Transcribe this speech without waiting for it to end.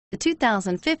The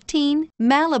 2015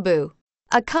 Malibu.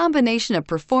 A combination of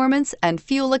performance and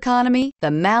fuel economy, the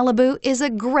Malibu is a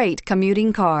great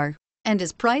commuting car and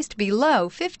is priced below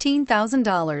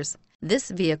 $15,000. This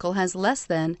vehicle has less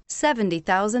than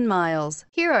 70,000 miles.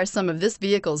 Here are some of this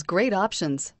vehicle's great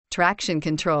options: traction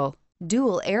control,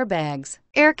 dual airbags,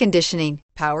 air conditioning,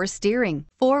 power steering,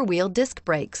 four-wheel disc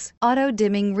brakes,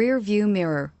 auto-dimming rear view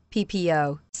mirror,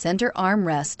 PPO, center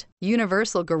armrest,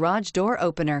 universal garage door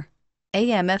opener,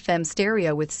 AM/FM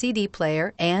stereo with CD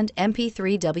player and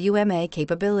MP3 WMA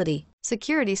capability,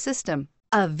 security system.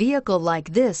 A vehicle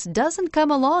like this doesn't come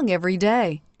along every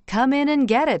day. Come in and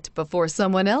get it before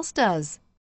someone else does.